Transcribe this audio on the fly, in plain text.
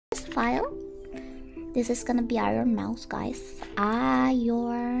file. This is gonna be Iron Mouse, guys.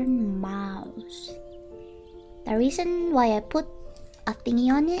 Iron Mouse. The reason why I put a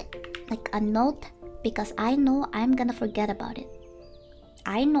thingy on it, like a note, because I know I'm gonna forget about it.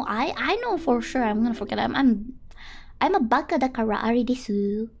 I know for sure I'm gonna forget. I'm a baka da karaari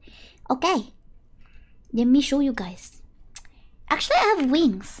desu. Okay, let me show you guys. Actually, I have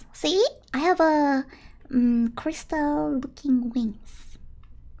wings. See, I have a crystal-looking wings.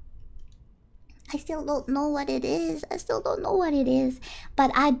 I still don't know what it is.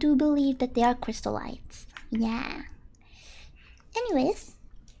 But I do believe that they are crystallites. Yeah. Anyways,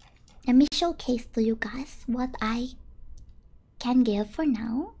 let me showcase to you guys what I can give for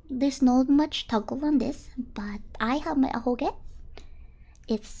now. There's not much toggle on this, but I have my ahoge.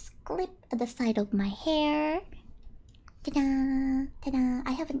 It's clipped at the side of my hair. Ta-da! Ta-da!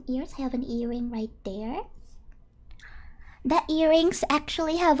 I have an earring right there. The earrings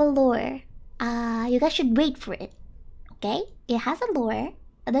actually have a lore. You guys should wait for it. Okay? It has a lore.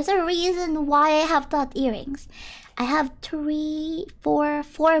 There's a reason why I have that earrings. I have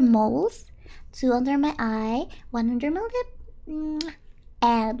four moles. 2 under my eye, 1 under my lip,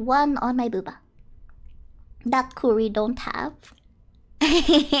 and 1 on my booba. That Kuri don't have.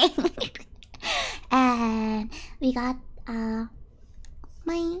 And we got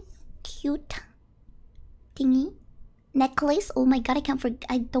my cute thingy necklace. Oh my god, I can't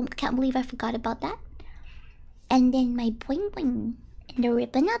believe I forgot about that. And then my bling bling and the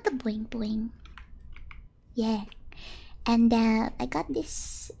ribbon of the bling bling. Yeah. And then I got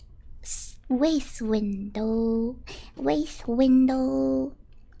this waist window.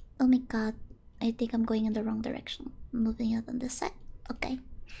 Oh my god, I think I'm going in the wrong direction. I'm moving it on this side. Okay.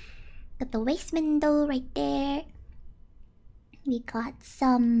 Got the waist window right there. We got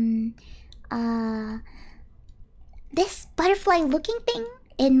some this butterfly looking thing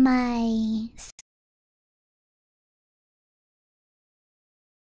in my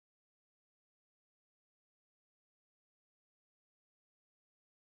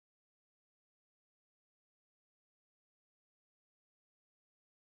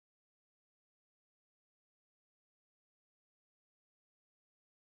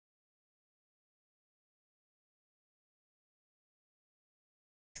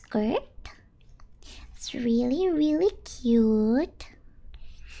skirt. It's really cute.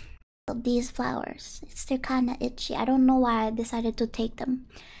 These flowers, they're kinda itchy. I don't know why I decided to take them.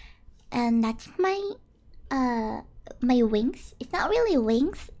 And that's my my wings. It's not really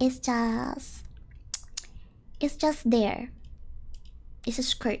wings, it's just there. It's a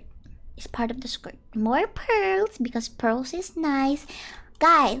skirt. It's part of the skirt. More pearls because pearls is nice.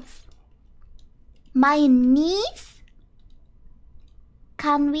 Guys, my knees.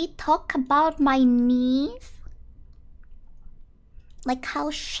 Can we talk about my knees? Like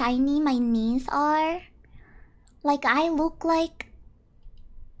how shiny my knees are? Like I look like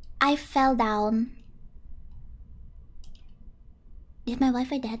I fell down. Is my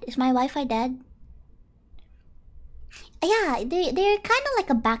Wi-Fi dead? Yeah, they're kind of like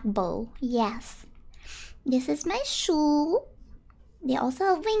a back bow. Yes. This is my shoe. They also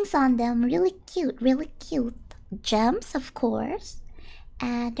have wings on them. Really cute. Gems, of course.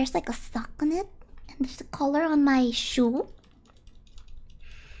 And there's like a sock on it. And there's a collar on my shoe.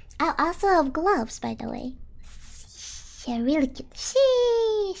 I also have gloves, by the way. Yeah, really cute.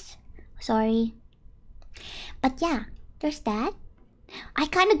 Sheesh. Sorry. But yeah, there's that. I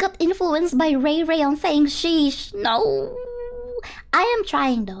kind of got influenced by Ray on saying sheesh. No. I am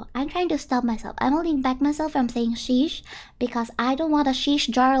trying though. I'm trying to stop myself. I'm holding back myself from saying sheesh because I don't want a sheesh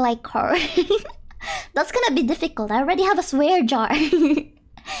jar like her. That's gonna be difficult. I already have a swear jar.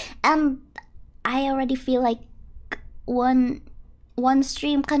 And I already feel like one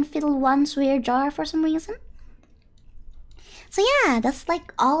stream can fill one swear jar for some reason. So yeah, that's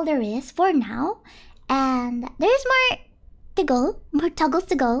like all there is for now. And there's more to go. More toggles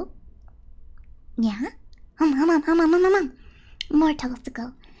to go. Yeah. More toggles to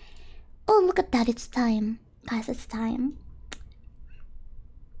go. Oh, look at that. It's time. Guys, it's time.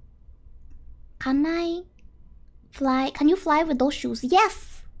 Can I fly? Can you fly with those shoes?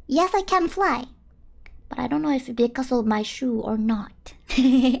 Yes! Yes, I can fly. But I don't know if it's because of my shoe or not.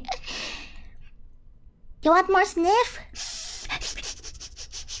 You want more sniff?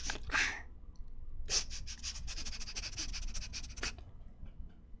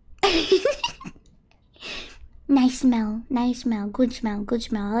 Nice smell, good smell.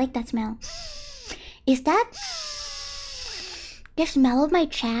 I like that smell. Is that the smell of my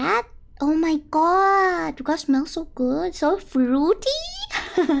chat? Oh my god, you guys smell so good, so fruity.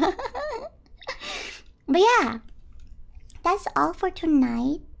 But yeah, that's all for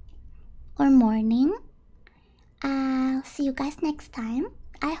tonight. or morning. I'll see you guys next time.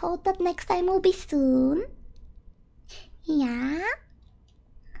 I hope that next time will be soon. Yeah.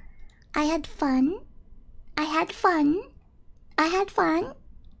 I had fun. I had fun. I had fun.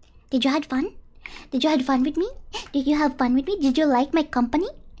 Did you have fun? Did you have fun with me? Did you have fun with me? Did you like my company?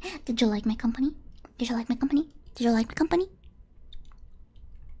 Did you like my company? Did you like my company? Did you like my company?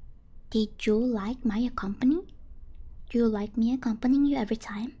 Did you like my company? Do you like me accompanying you every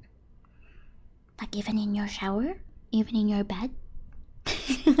time? Like even in your shower? Even in your bed?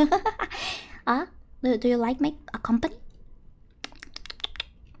 Ah, do you like my company?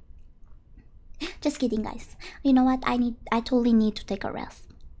 Just kidding, guys. You know what? I totally need to take a rest.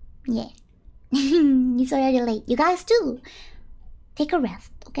 Yeah. It's already late. You guys too. Take a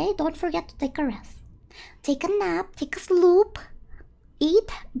rest, okay? Don't forget to take a rest. Take a nap, take a sloop.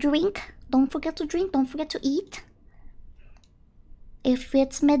 Eat, drink. Don't forget to drink, don't forget to eat. If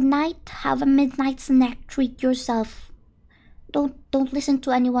it's midnight, have a midnight snack. Treat yourself. Don't listen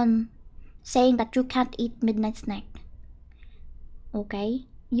to anyone saying that you can't eat midnight snack. Okay?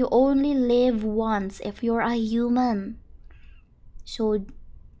 You only live once if you're a human. So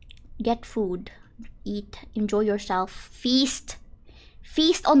get food, eat, enjoy yourself, feast.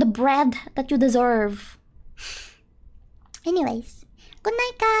 Feast on the bread that you deserve. Anyways, good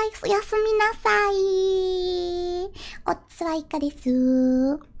night, guys. Oyasumi nasai. Otsuaika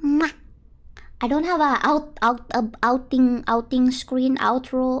desu. Mwah. I don't have a outing screen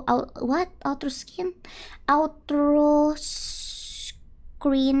outro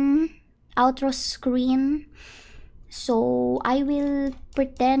screen. So I will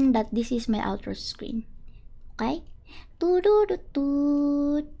pretend that this is my outro screen. Okay?